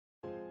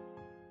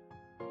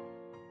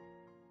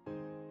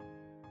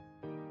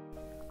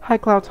Hi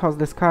Clouds, how's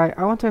the sky?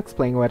 I want to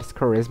explain what is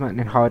charisma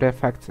and how it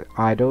affects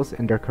idols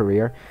and their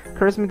career.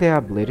 Charisma is the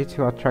ability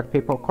to attract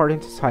people. According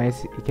to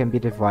science, it can be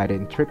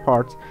divided in three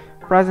parts.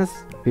 Presence,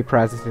 be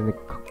present in the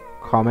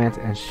comment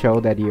and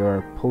show that you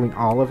are pulling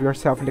all of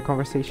yourself in the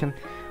conversation.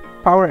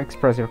 Power,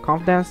 express your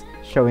confidence,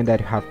 showing that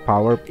you have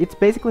power. It's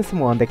basically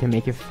someone that can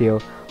make you feel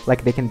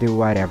like they can do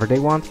whatever they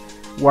want.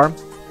 Warm,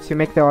 to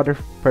make the other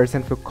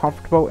person feel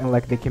comfortable and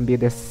like they can be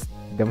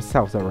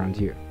themselves around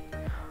you.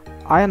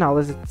 I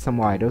analyzed some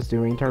idols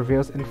during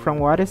interviews, and from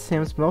what it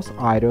seems, most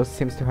idols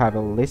seems to have at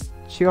least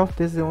 2 of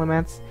these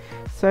elements,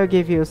 so I'll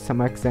give you some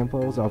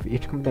examples of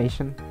each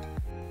combination.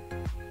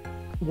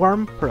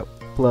 Warm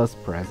plus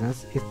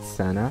presence is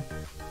Sana.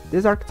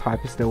 This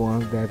archetype is the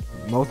one that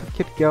most of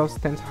cute girls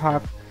tend to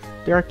have.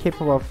 They are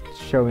capable of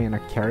showing a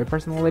caring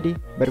personality,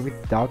 but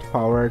without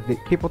power, the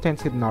people tend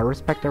to not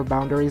respect their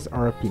boundaries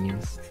or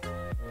opinions.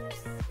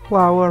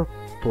 Flower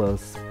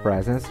plus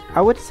presence.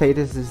 I would say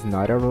this is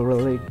not a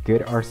really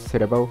good or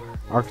suitable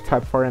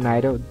archetype for an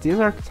idol. This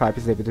archetype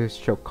is able to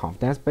show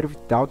confidence, but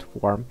without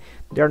warmth,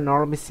 they are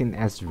normally seen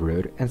as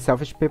rude and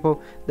selfish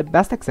people. The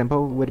best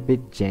example would be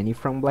Jennie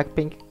from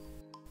Blackpink.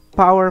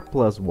 Power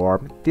plus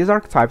warmth. This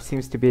archetype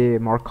seems to be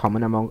more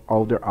common among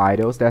older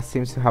idols that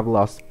seems to have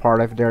lost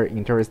part of their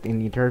interest in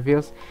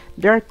interviews.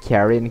 They are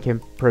caring and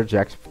can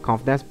project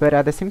confidence, but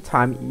at the same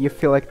time, you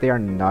feel like they are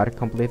not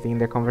completely in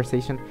the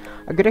conversation.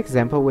 A good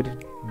example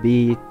would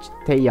be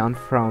Taeyeon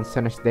from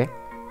Sonesde.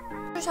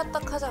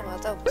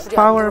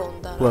 Power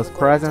plus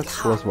presence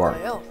plus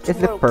warmth. It's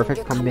the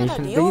perfect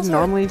combination. They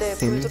normally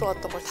seen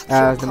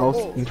as the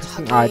most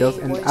interesting idols,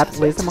 and at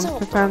least among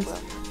the fans,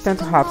 tend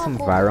to have some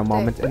viral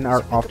moments and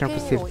are often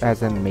perceived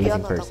as an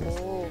amazing person.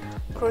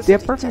 The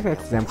perfect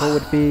example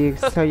would be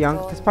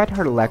Soyoung. Despite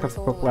her lack of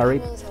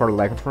popularity for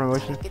lack of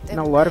promotion, in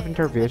a lot of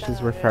interviews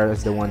she's referred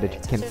as the one that you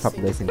can't stop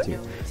listening to,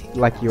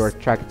 like you are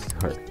attracted to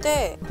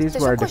her. These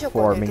were the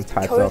 4 main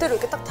types of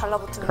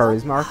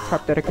charisma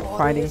archetype that I could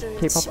find in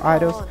K-pop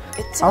idols.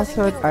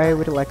 Also, I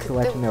would like to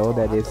let you know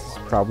that it's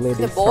probably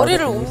this sort of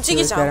new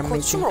series that I'm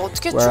making,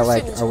 where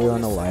like I will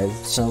analyze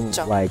some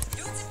like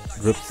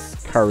groups'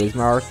 charisma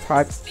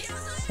archetypes.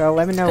 So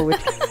let me know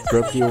which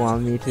group you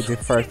want me to do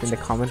first in the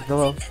comments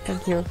below.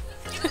 Thank you.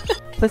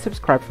 Please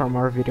subscribe for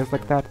more videos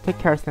like that. Take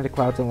care, stay in the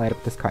clouds and light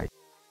up the sky.